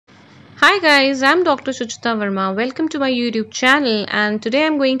Hi guys, I'm Dr. Suchita Verma. Welcome to my YouTube channel, and today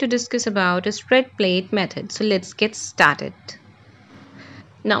I'm going to discuss about a spread plate method. So let's get started.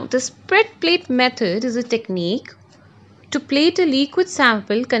 Now, the spread plate method is a technique to plate a liquid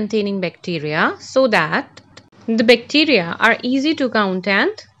sample containing bacteria so that the bacteria are easy to count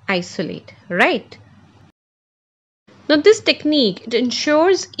and isolate, right? Now, this technique it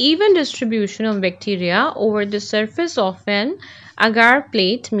ensures even distribution of bacteria over the surface of an agar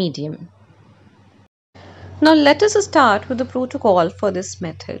plate medium. Now let us start with the protocol for this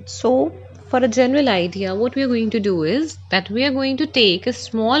method. So for a general idea, what we are going to do is that we are going to take a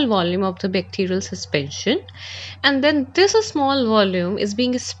small volume of the bacterial suspension, and then this small volume is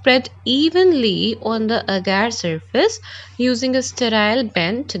being spread evenly on the agar surface using a sterile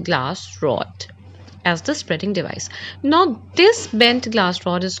bent glass rod as the spreading device. Now this bent glass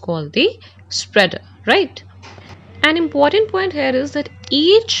rod is called the spreader, right? An important point here is that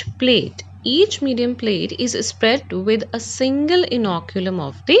each medium plate is spread with a single inoculum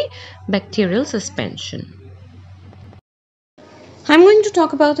of the bacterial suspension. I'm going to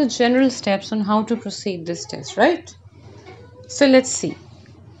talk about the general steps on how to proceed this test, right? So let's see.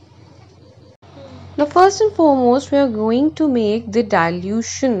 Now first and foremost, we are going to make the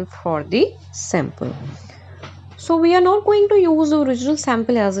dilution for the sample. So we are not going to use the original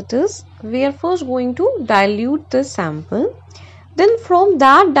sample as it is. We are first going to dilute the sample. Then from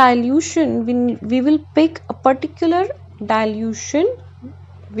that dilution, we will pick a particular dilution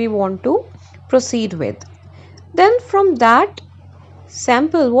we want to proceed with. Then from that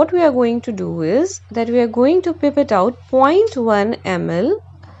sample, what we are going to do is that we are going to pipette out 0.1 ml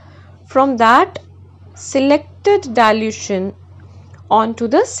from that selected dilution onto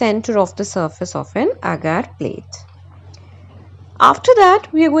the center of the surface of an agar plate. After that,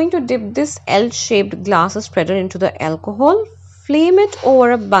 we are going to dip this L-shaped glass spreader into the alcohol, flame it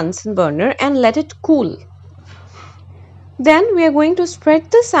over a Bunsen burner and let it cool. Then we are going to spread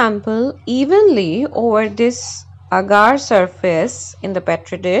the sample evenly over this agar surface in the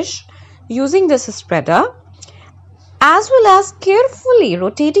petri dish using this spreader, as well as carefully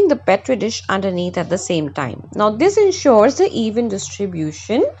rotating the petri dish underneath at the same time. Now this ensures the even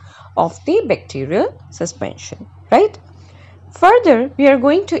distribution of the bacterial suspension, right? Further, we are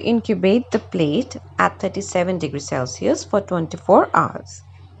going to incubate the plate at 37 degrees Celsius for 24 hours.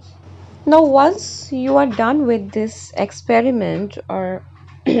 Now once you are done with this experiment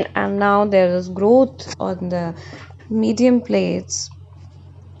and now there is growth on the medium plates,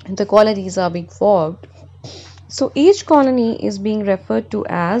 the colonies are being formed. So each colony is being referred to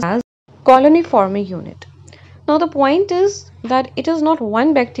as colony forming unit. Now the point is that it is not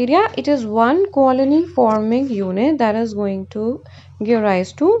one bacteria, it is one colony forming unit that is going to give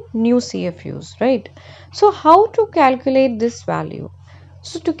rise to new CFUs, right? So how to calculate this value?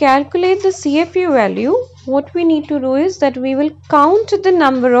 So to calculate the CFU value, what we need to do is that we will count the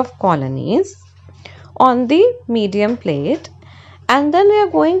number of colonies on the medium plate, and then we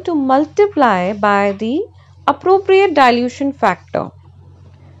are going to multiply by the appropriate dilution factor.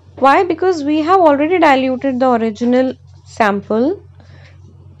 Why? Because we have already diluted the original sample.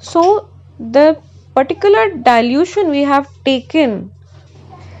 So the particular dilution we have taken,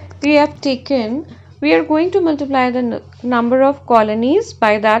 we are going to multiply the number of colonies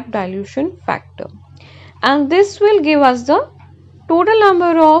by that dilution factor. And this will give us the total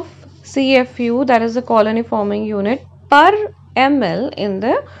number of CFU, that is the colony forming unit, per ml in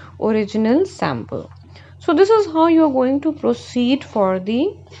the original sample. So this is how you are going to proceed for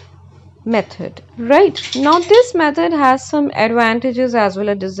the method, right? Now this method has some advantages as well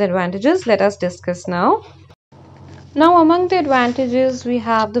as disadvantages. Let us discuss now. Now among the advantages, we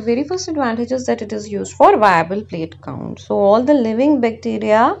have the very first advantage is that it is used for viable plate count. So all the living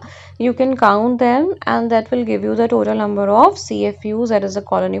bacteria, you can count them, and that will give you the total number of CFUs, that is the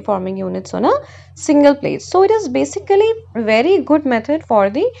colony forming units, on a single plate. So it is basically a very good method for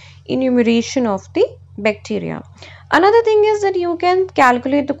the enumeration of the bacteria. Another thing is that you can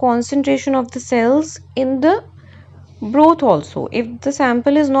calculate the concentration of the cells in the broth also. If the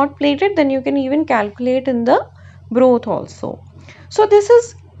sample is not plated, then you can even calculate in the broth also. So this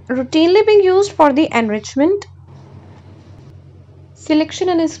is routinely being used for the enrichment, selection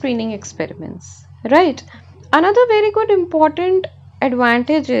and screening experiments, right? Another very good important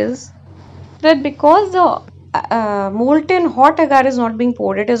advantage is that because the molten hot agar is not being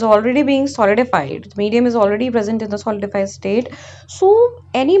poured, it is already being solidified. The medium is already present in the solidified state. So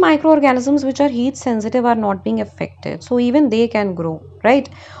any microorganisms which are heat sensitive are not being affected. So even they can grow, right?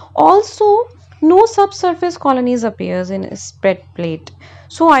 Also, no subsurface colonies appears in a spread plate.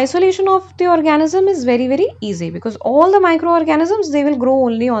 So isolation of the organism is very easy because all the microorganisms, they will grow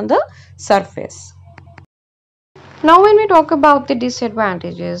only on the surface. Now when we talk about the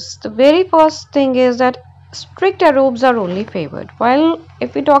disadvantages, the very first thing is that strict aerobes are only favored, while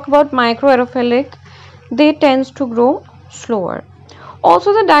if we talk about microaerophilic, they tend to grow slower.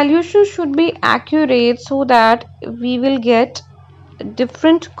 Also the dilution should be accurate so that we will get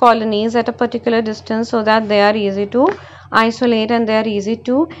different colonies at a particular distance, so that they are easy to isolate and they are easy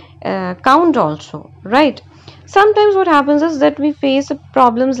to count also, right? Sometimes what happens is that we face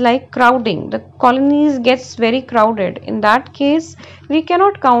problems like crowding. The colonies gets very crowded. In that case, we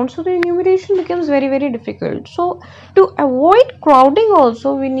cannot count, so the enumeration becomes very difficult. So to avoid crowding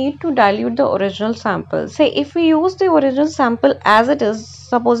also, we need to dilute the original sample. Say if we use the original sample as it is,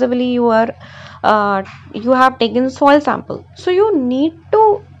 supposedly you have taken soil sample, so you need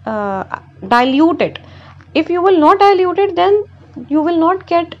to dilute it. If you will not dilute it, then you will not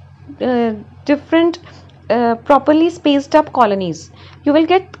get different properly spaced up colonies. You will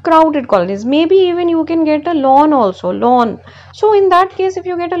get crowded colonies. Maybe even you can get a lawn also, lawn. So in that case, if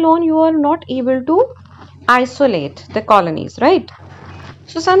you get a lawn, you are not able to isolate the colonies, right?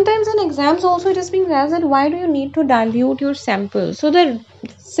 So sometimes in exams also it is being asked that why do you need to dilute your sample? So the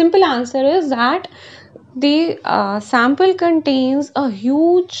simple answer is that the sample contains a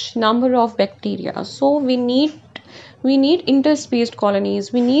huge number of bacteria. So we need interspaced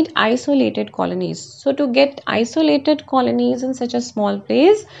colonies, we need isolated colonies. So to get isolated colonies in such a small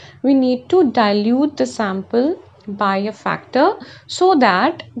place, we need to dilute the sample by a factor, so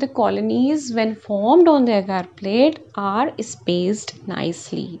that the colonies when formed on the agar plate are spaced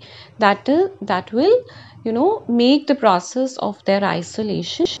nicely. That will make the process of their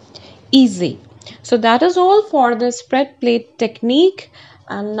isolation easy. So that is all for the spread plate technique,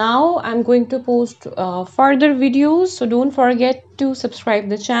 and now I'm going to post further videos, so don't forget to subscribe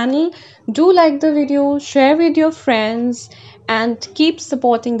the channel, do like the video, share with your friends, and keep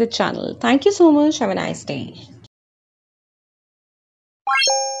supporting the channel. Thank you so much. Have a nice day.